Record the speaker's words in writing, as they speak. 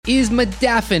Is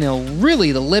Modafinil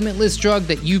really the limitless drug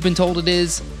that you've been told it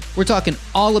is? We're talking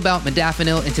all about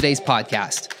Modafinil in today's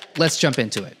podcast. Let's jump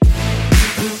into it.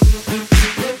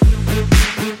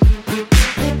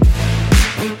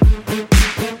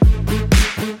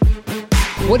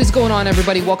 What is going on,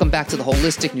 everybody? Welcome back to the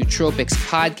Holistic Nootropics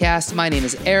podcast. My name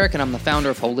is Eric, and I'm the founder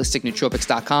of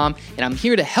HolisticNootropics.com, and I'm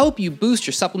here to help you boost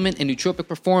your supplement and nootropic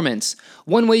performance.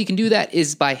 One way you can do that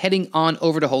is by heading on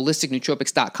over to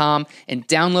HolisticNootropics.com and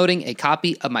downloading a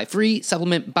copy of my free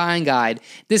supplement buying guide.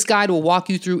 This guide will walk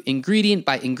you through ingredient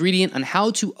by ingredient on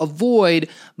how to avoid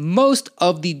most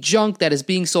of the junk that is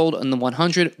being sold in the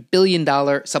 $100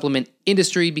 billion supplement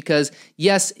industry, because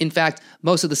yes, in fact,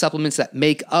 most of the supplements that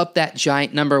make up that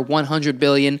giant number 100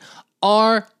 billion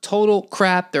are total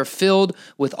crap. They're filled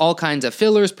with all kinds of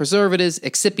fillers, preservatives,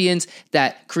 excipients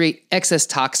that create excess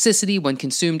toxicity when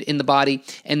consumed in the body,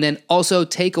 and then also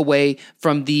take away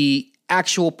from the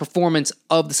actual performance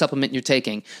of the supplement you're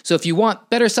taking. So if you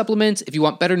want better supplements, if you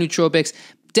want better nootropics,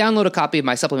 download a copy of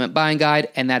my supplement buying guide,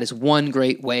 and that is one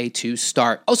great way to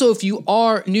start. Also, if you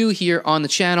are new here on the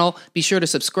channel, be sure to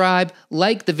subscribe,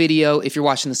 like the video if you're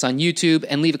watching this on YouTube,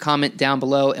 and leave a comment down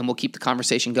below, and we'll keep the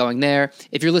conversation going there.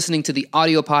 If you're listening to the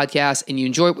audio podcast and you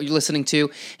enjoy what you're listening to,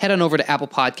 head on over to Apple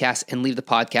Podcasts and leave the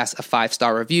podcast a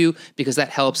 5-star review, because that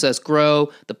helps us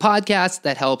grow the podcast,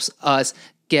 that helps us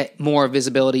get more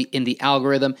visibility in the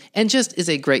algorithm, and just is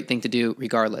a great thing to do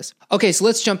regardless. Okay, so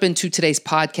let's jump into today's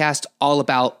podcast all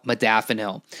about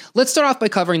Modafinil. Let's start off by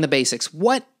covering the basics.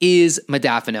 What is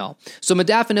Modafinil? So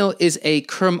Modafinil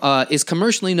is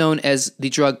commercially known as the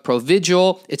drug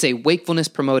Provigil. It's a wakefulness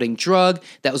promoting drug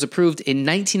that was approved in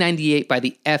 1998 by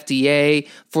the FDA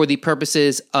for the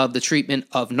purposes of the treatment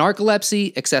of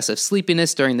narcolepsy, excessive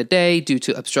sleepiness during the day due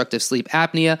to obstructive sleep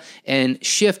apnea, and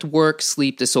shift work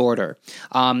sleep disorder.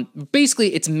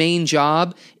 Basically, its main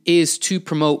job is to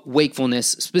promote wakefulness,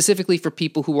 specifically for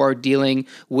people who are dealing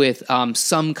with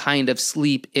some kind of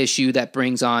sleep issue that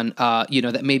brings on,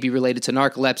 that may be related to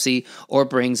narcolepsy or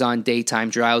brings on daytime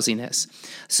drowsiness.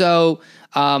 So,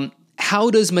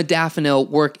 how does Modafinil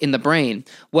work in the brain?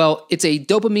 Well, it's a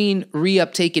dopamine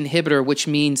reuptake inhibitor, which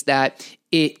means that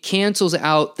it cancels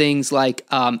out things like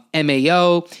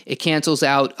MAO. It cancels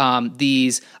out the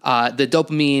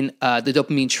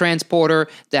dopamine transporter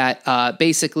that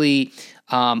basically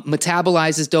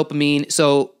metabolizes dopamine.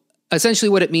 So essentially,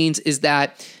 what it means is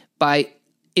that by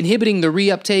inhibiting the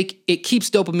reuptake, it keeps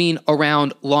dopamine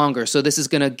around longer. So this is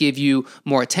going to give you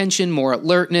more attention, more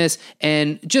alertness,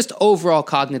 and just overall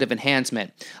cognitive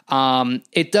enhancement.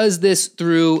 It does this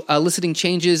through eliciting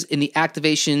changes in the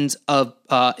activation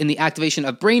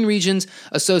of brain regions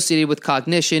associated with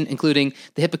cognition, including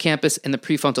the hippocampus and the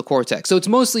prefrontal cortex. So it's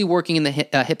mostly working in the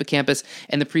hippocampus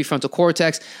and the prefrontal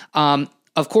cortex.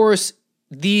 Of course,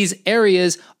 these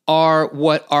areas are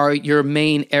what are your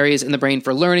main areas in the brain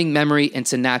for learning, memory, and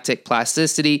synaptic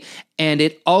plasticity. And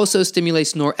it also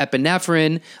stimulates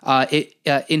norepinephrine. It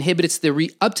inhibits the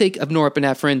reuptake of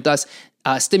norepinephrine, thus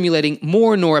stimulating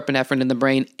more norepinephrine in the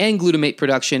brain and glutamate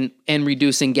production and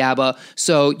reducing GABA.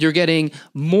 So you're getting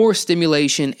more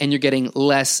stimulation and you're getting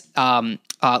less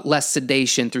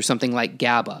sedation through something like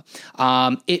GABA.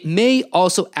 It may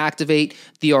also activate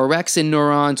the orexin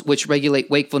neurons, which regulate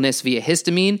wakefulness via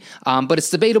histamine, but it's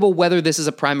debatable whether this is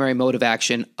a primary mode of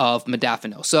action of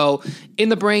Modafinil. So in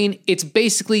the brain, it's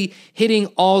basically hitting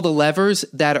all the levers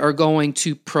that are going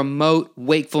to promote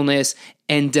wakefulness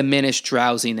and diminish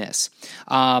drowsiness.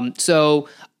 So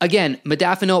again,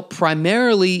 Modafinil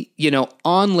primarily,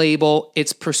 on label,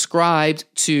 it's prescribed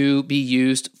to be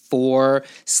used for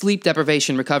sleep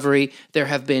deprivation recovery. There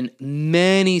have been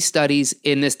many studies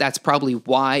in this. That's probably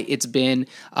why it's been.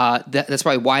 That's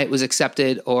probably why it was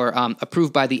accepted or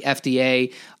approved by the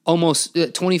FDA almost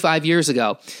 25 years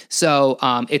ago. So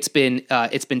it's been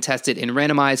tested in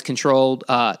randomized controlled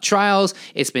trials.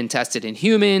 It's been tested in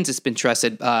humans. It's been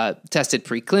tested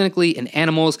preclinically in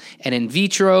animals and in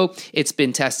vitro. It's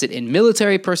been tested in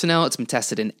military personnel. It's been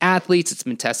tested in athletes. It's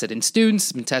been tested in students.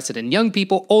 It's been tested in young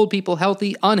people, old people,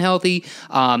 healthy, unhealthy,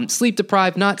 sleep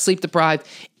deprived, not sleep deprived.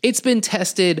 It's been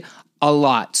tested a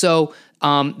lot. So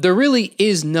there really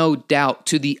is no doubt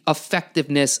to the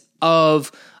effectiveness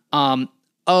of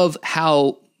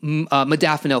how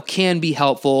Modafinil can be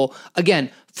helpful, again,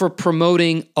 for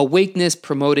promoting awakeness,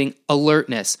 promoting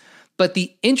alertness. But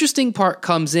the interesting part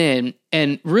comes in,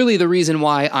 and really the reason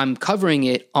why I'm covering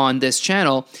it on this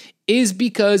channel is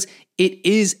because it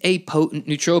is a potent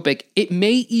nootropic. It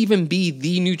may even be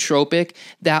the nootropic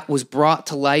that was brought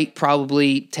to light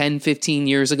probably 10, 15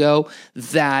 years ago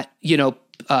that,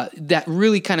 that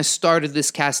really kind of started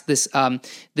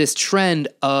this trend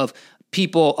of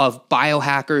people, of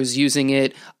biohackers using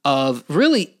it, of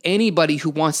really anybody who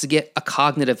wants to get a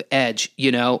cognitive edge,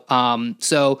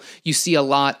 So you see a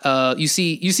lot of, you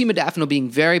see modafinil being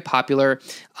very popular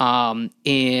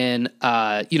in,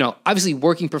 obviously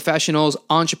working professionals,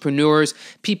 entrepreneurs,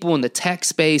 people in the tech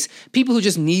space, people who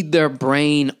just need their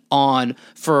brain on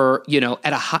for,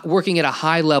 working at a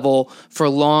high level for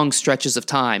long stretches of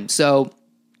time. So,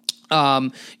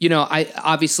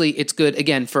 obviously it's good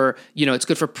again for, it's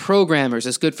good for programmers.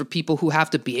 It's good for people who have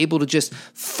to be able to just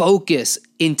focus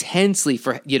intensely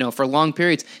for long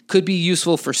periods. Could be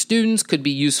useful for students, could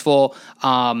be useful,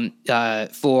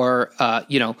 for,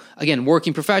 again,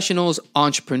 working professionals,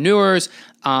 entrepreneurs.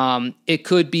 It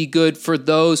could be good for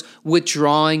those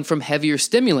withdrawing from heavier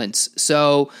stimulants.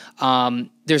 So,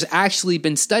 there's actually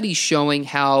been studies showing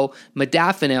how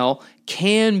modafinil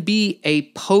can be a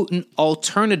potent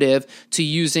alternative to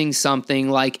using something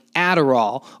like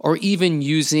Adderall, or even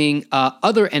using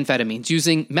other amphetamines,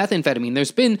 using methamphetamine.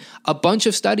 There's been a bunch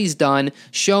of studies done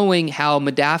showing how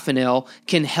modafinil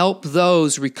can help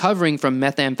those recovering from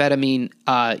methamphetamine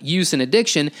use and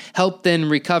addiction, help them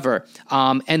recover,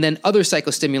 and then other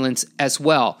psychostimulants as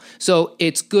well. So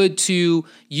it's good to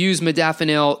use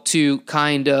modafinil to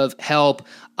kind of help.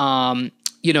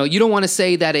 You don't want to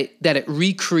say that it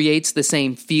recreates the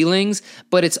same feelings,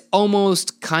 but it's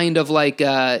almost kind of like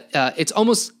it's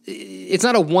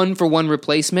not a one-for-one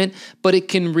replacement, but it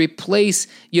can replace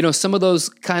some of those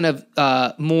kind of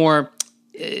more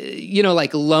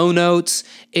like low notes.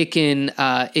 It can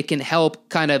help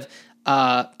kind of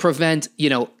prevent,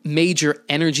 major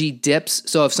energy dips.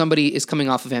 So if somebody is coming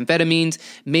off of amphetamines,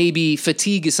 maybe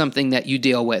fatigue is something that you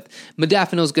deal with.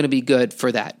 Modafinil is going to be good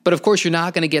for that. But of course, you're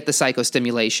not going to get the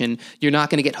psychostimulation. You're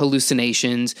not going to get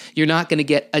hallucinations. You're not going to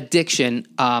get addiction.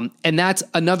 And that's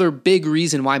another big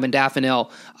reason why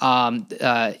modafinil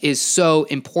is so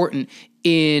important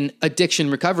in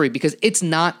addiction recovery, because it's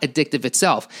not addictive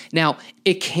itself. Now,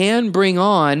 it can bring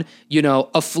on,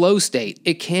 a flow state.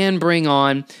 It can bring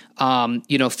on,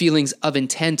 feelings of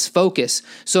intense focus.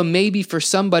 So maybe for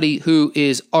somebody who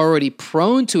is already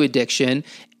prone to addiction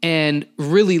and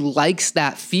really likes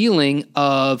that feeling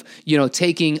of,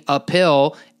 taking a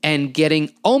pill and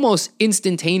getting almost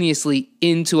instantaneously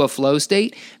into a flow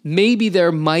state, maybe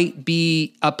there might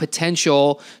be a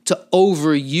potential to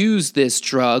overuse this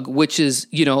drug, which is,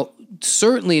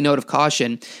 certainly a note of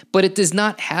caution, but it does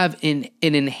not have an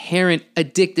inherent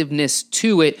addictiveness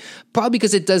to it, probably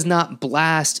because it does not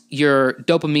blast your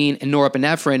dopamine and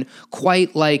norepinephrine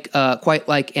quite like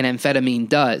an amphetamine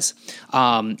does.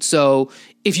 So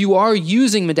if you are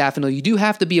using modafinil, you do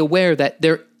have to be aware that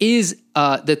there is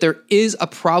a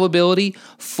probability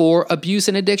for abuse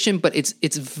and addiction, but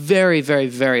it's very, very,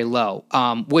 very low,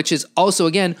 which is also,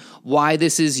 again, why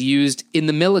this is used in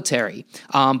the military.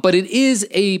 But it is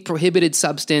a prohibited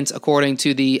substance according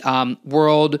to the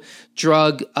World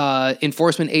Drug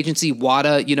Enforcement Agency,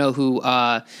 WADA, who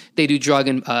they do drug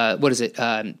and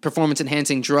performance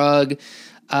enhancing drug.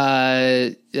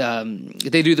 They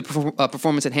do the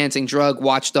performance enhancing drug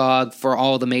watchdog for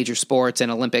all the major sports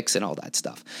and Olympics and all that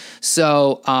stuff.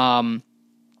 So,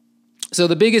 so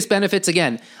the biggest benefits,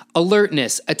 again,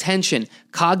 alertness, attention,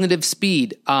 cognitive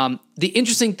speed. The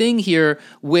interesting thing here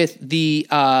with the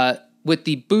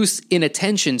boost in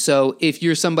attention. So if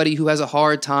you're somebody who has a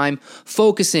hard time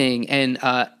focusing and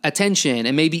attention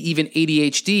and maybe even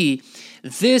ADHD,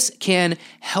 this can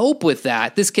help with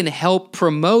that. This can help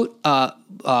promote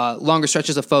longer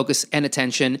stretches of focus and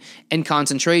attention and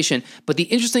concentration. But the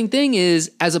interesting thing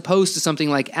is, as opposed to something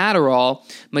like Adderall,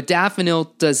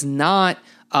 modafinil does not.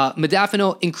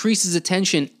 Modafinil increases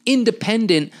attention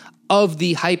independent of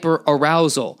the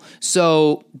hyperarousal.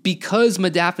 So because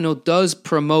modafinil does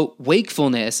promote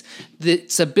wakefulness,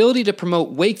 its ability to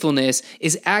promote wakefulness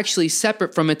is actually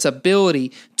separate from its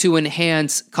ability to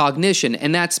enhance cognition.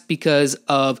 And that's because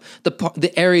of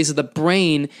the areas of the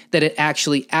brain that it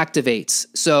actually activates.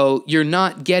 So you're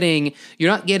not getting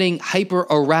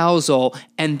hyperarousal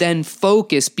and then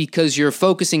focus because you're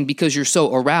focusing because you're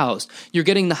so aroused. You're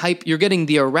getting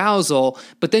the arousal,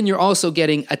 but then you're also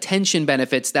getting attention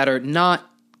benefits that are not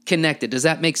connected. Does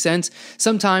that make sense?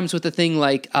 Sometimes with a thing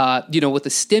like, with a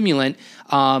stimulant,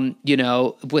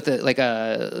 with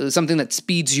something that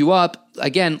speeds you up,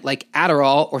 again, like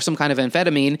Adderall or some kind of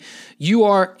amphetamine, you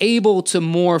are able to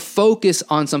more focus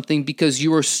on something because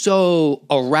you are so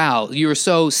aroused, you are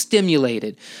so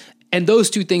stimulated. And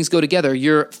those two things go together.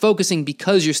 You're focusing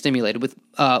because you're stimulated. With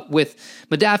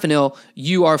modafinil,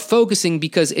 you are focusing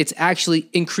because it's actually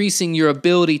increasing your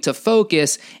ability to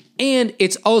focus And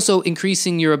it's also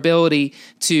increasing your ability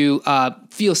to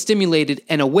feel stimulated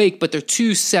and awake, but they're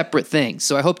two separate things.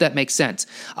 So I hope that makes sense.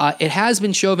 It has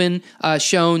been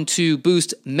shown to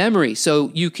boost memory,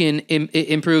 so you can it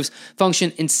improves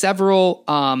function in several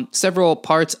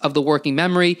parts of the working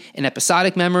memory and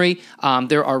episodic memory.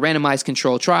 There are randomized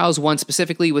controlled trials. One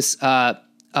specifically was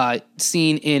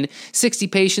seen in 60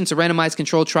 patients, a randomized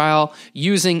control trial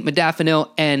using modafinil,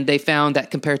 and they found that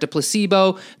compared to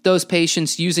placebo, those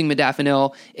patients using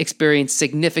modafinil experienced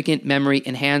significant memory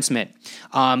enhancement.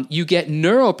 You get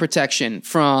neuroprotection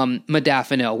from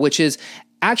modafinil, which is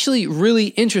actually really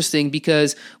interesting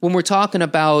because when we're talking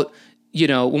about,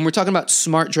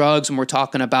 smart drugs, when we're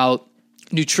talking about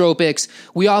nootropics,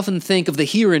 we often think of the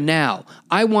here and now.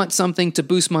 I want something to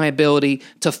boost my ability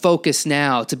to focus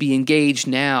now, to be engaged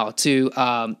now, to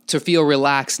feel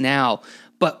relaxed now.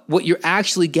 But what you're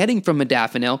actually getting from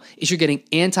modafinil is you're getting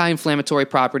anti-inflammatory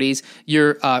properties.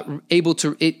 You're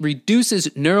it reduces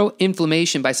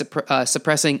neuroinflammation by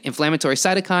suppressing inflammatory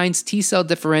cytokines, T cell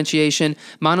differentiation,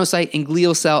 monocyte and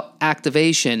glial cell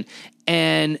activation.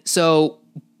 And so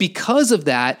because of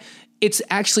that, it's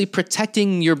actually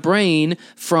protecting your brain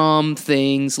from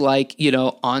things like,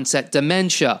 onset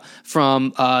dementia,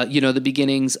 from, the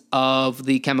beginnings of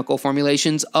the chemical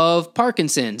formulations of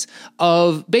Parkinson's,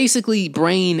 of basically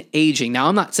brain aging. Now,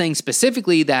 I'm not saying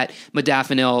specifically that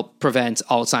modafinil prevents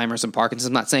Alzheimer's and Parkinson's.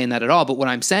 I'm not saying that at all. But what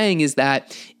I'm saying is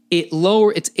that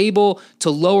it's able to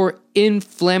lower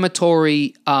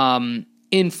inflammatory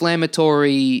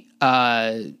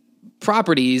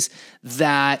properties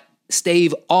that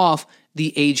stave off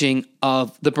the aging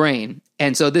of the brain.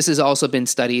 And so this has also been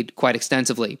studied quite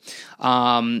extensively.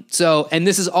 And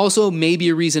this is also maybe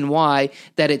a reason why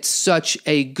that it's such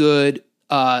a good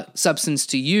substance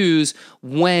to use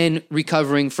when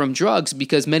recovering from drugs,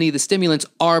 because many of the stimulants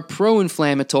are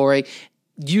pro-inflammatory.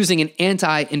 Using an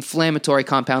anti-inflammatory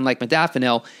compound like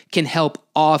modafinil can help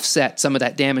offset some of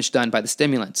that damage done by the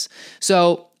stimulants.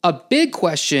 So a big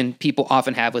question people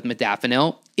often have with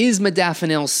modafinil is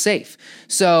modafinil safe?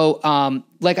 So,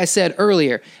 like I said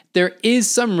earlier, there is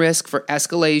some risk for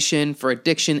escalation, for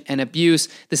addiction and abuse.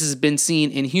 This has been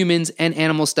seen in humans and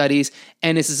animal studies,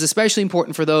 and this is especially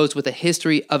important for those with a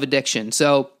history of addiction.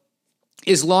 So,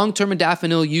 is long-term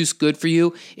modafinil use good for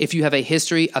you if you have a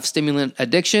history of stimulant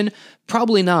addiction?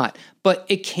 Probably not, but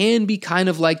it can be kind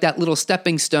of like that little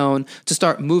stepping stone to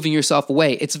start moving yourself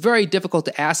away. It's very difficult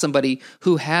to ask somebody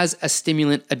who has a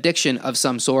stimulant addiction of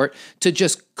some sort to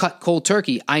just cut cold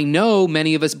turkey. I know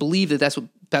many of us believe that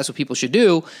that's what people should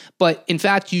do, but in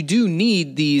fact, you do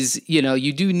need these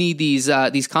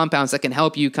compounds that can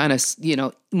help you kind of,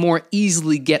 more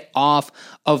easily get off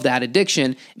of that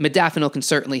addiction. Modafinil can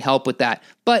certainly help with that,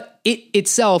 but it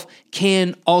itself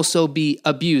can also be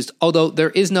abused, although there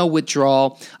is no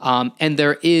withdrawal and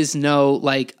there is no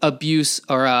abuse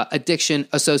or addiction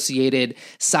associated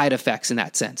side effects in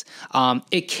that sense.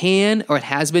 It can, or it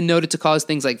has been noted to cause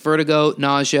things like vertigo,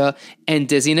 nausea, and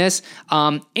dizziness.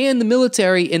 And the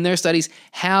military in their studies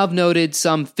have noted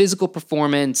some physical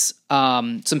performance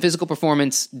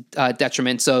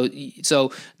detriment. So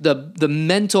the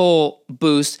mental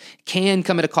boost can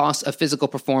come at a cost of physical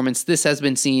performance. This has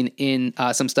been seen in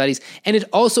some studies, and it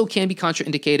also can be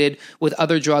contraindicated with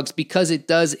other drugs because it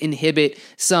does inhibit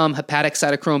some hepatic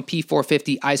cytochrome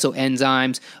P450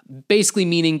 isoenzymes, basically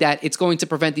meaning that it's going to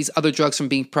prevent these other drugs from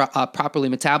being properly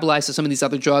metabolized. So some of these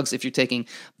other drugs, if you're taking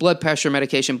blood pressure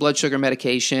medication, blood sugar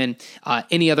medication,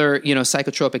 any other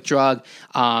psychotropic drug,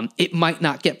 it might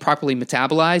not get properly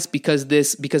metabolized because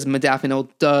modafinil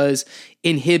does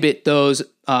inhibit those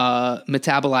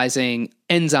metabolizing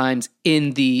enzymes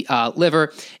in the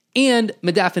liver. And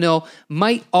modafinil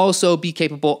might also be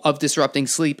capable of disrupting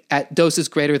sleep at doses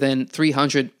greater than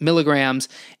 300 milligrams.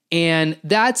 And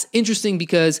that's interesting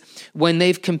because when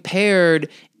they've compared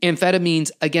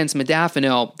amphetamines against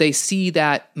modafinil, they see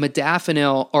that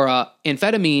modafinil or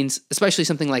amphetamines, especially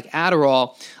something like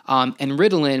Adderall and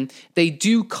Ritalin, they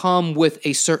do come with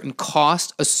a certain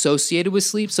cost associated with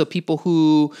sleep. So people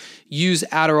who use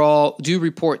Adderall do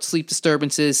report sleep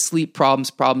disturbances, sleep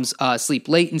problems, sleep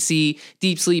latency,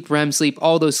 deep sleep, REM sleep,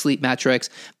 all those sleep metrics.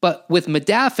 But with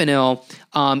modafinil,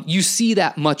 you see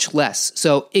that much less.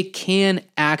 So it can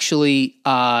actually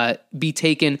be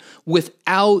taken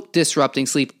without disrupting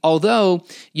sleep. Although,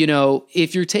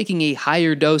 if you're taking a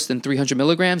higher dose than 300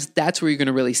 milligrams, that's where you're going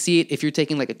to really see it. If you're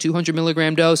taking like a 200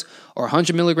 milligram dose or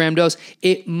 100 milligram dose,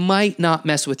 it might not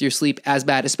mess with your sleep as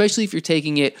bad, especially if you're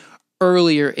taking it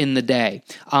earlier in the day.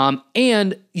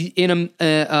 And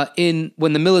in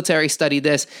when the military studied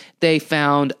this, they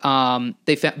found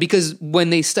because when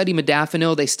they study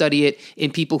modafinil, they study it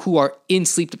in people who are in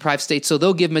sleep deprived states. So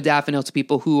they'll give modafinil to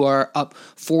people who are up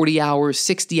 40 hours,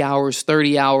 60 hours,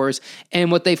 30 hours.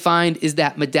 And what they find is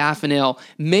that modafinil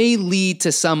may lead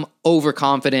to some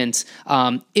overconfidence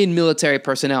in military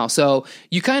personnel. So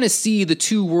you kind of see the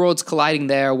two worlds colliding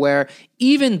there, where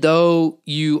even though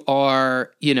you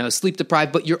are, sleep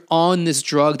deprived, but you're on this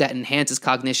drug that enhances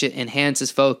cognition, enhances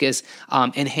focus,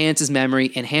 enhances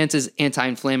memory, enhances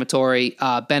anti-inflammatory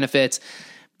benefits,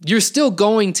 you're still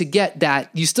going to get that.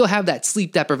 You still have that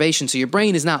sleep deprivation. So your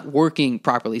brain is not working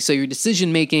properly. So your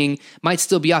decision making might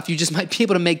still be off. You just might be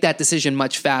able to make that decision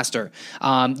much faster.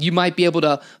 You might be able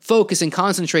to focus and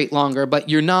concentrate longer, but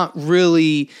you're not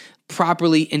really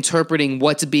properly interpreting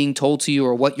what's being told to you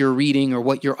or what you're reading or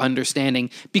what you're understanding,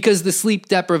 because the sleep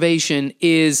deprivation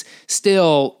is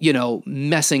still,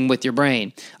 messing with your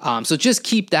brain. So just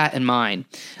keep that in mind.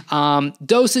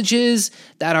 Dosages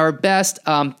that are best,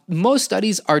 most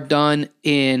studies are done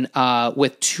in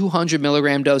with 200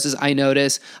 milligram doses. I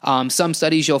notice some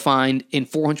studies you'll find in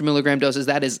 400 milligram doses.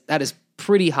 That is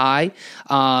pretty high.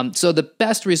 So the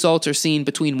best results are seen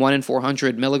between 1 and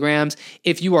 400 milligrams.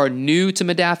 If you are new to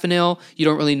modafinil, you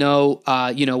don't really know,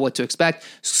 what to expect,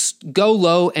 go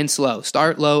low and slow.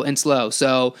 Start low and slow.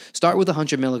 So start with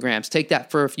 100 milligrams. Take that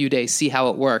for a few days, see how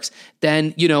it works.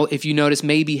 Then, if you notice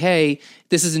maybe, hey,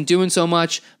 this isn't doing so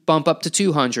much, bump up to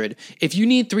 200. If you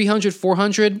need 300,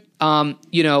 400,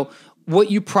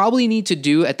 what you probably need to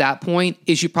do at that point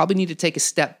is you probably need to take a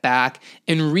step back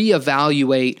and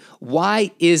reevaluate,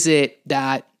 why is it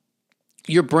that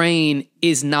your brain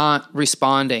is not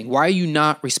responding? Why are you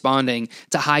not responding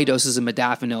to high doses of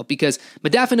modafinil? Because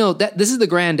modafinil, this is the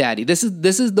granddaddy. This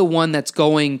is the one that's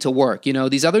going to work.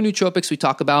 These other nootropics we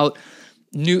talk about,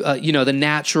 the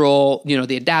natural,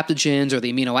 the adaptogens or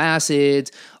the amino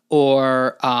acids,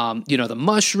 or, the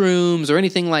mushrooms or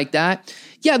anything like that.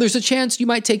 Yeah, there's a chance you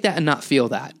might take that and not feel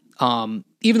that.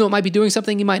 Even though it might be doing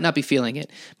something, you might not be feeling it.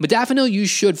 Modafinil, you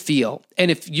should feel. And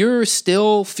if you're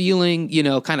still feeling,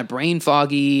 kind of brain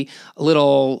foggy, a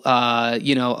little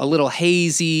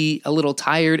hazy, a little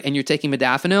tired, and you're taking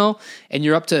modafinil and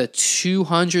you're up to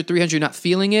 200, 300, you're not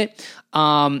feeling it,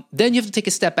 then you have to take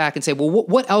a step back and say, well,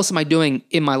 what else am I doing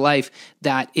in my life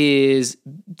that is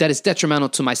detrimental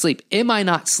to my sleep? Am I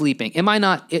not sleeping?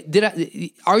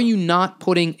 Are you not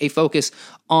putting a focus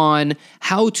on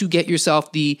how to get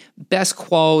yourself the best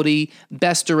quality,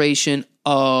 best duration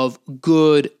of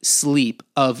good sleep,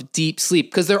 of deep sleep?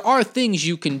 Because there are things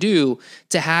you can do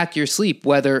to hack your sleep,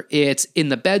 whether it's in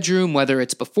the bedroom, whether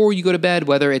it's before you go to bed,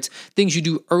 whether it's things you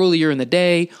do earlier in the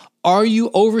day. Are you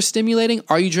overstimulating?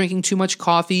 Are you drinking too much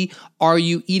coffee? Are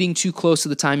you eating too close to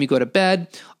the time you go to bed?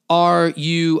 Are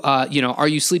you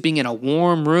sleeping in a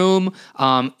warm room?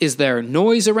 Is there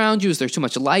noise around you? Is there too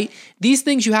much light? These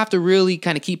things you have to really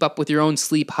kind of keep up with your own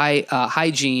sleep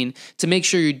hygiene to make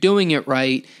sure you're doing it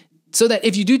right, so that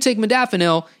if you do take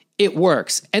modafinil, it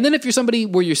works. And then if you're somebody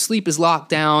where your sleep is locked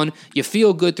down, you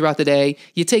feel good throughout the day,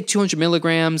 you take 200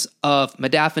 milligrams of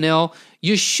modafinil,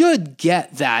 you should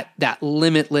get that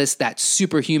limitless, that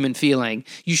superhuman feeling.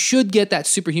 You should get that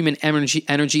superhuman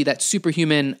energy, that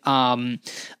superhuman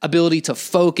ability to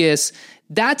focus.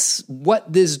 That's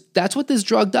what this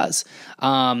drug does.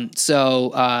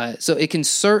 So it can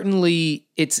certainly,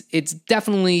 it's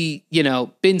definitely,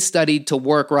 been studied to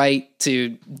work right, to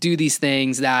do these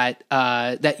things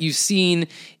that you've seen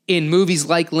in movies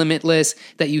like Limitless,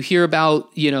 that you hear about,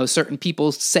 certain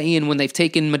people saying when they've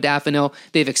taken modafinil,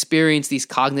 they've experienced these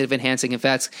cognitive enhancing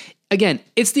effects. Again,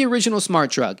 it's the original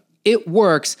smart drug. It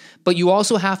works, but you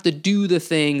also have to do the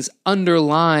things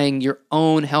underlying your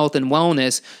own health and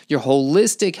wellness, your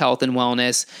holistic health and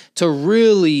wellness, to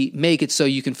really make it so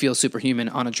you can feel superhuman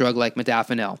on a drug like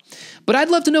modafinil. But I'd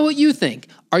love to know what you think.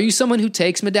 Are you someone who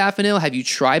takes modafinil? Have you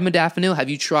tried modafinil? Have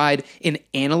you tried an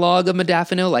analog of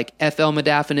modafinil like FL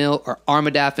modafinil or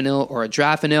armodafinil or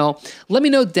adrafinil? Let me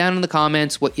know down in the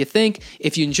comments what you think.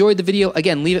 If you enjoyed the video,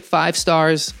 again, leave it 5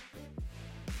 stars.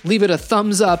 Leave it a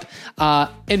thumbs up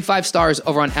and 5 stars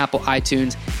over on Apple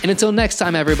iTunes. And until next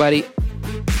time, everybody,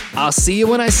 I'll see you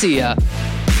when I see ya.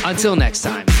 Until next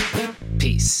time,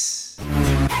 peace.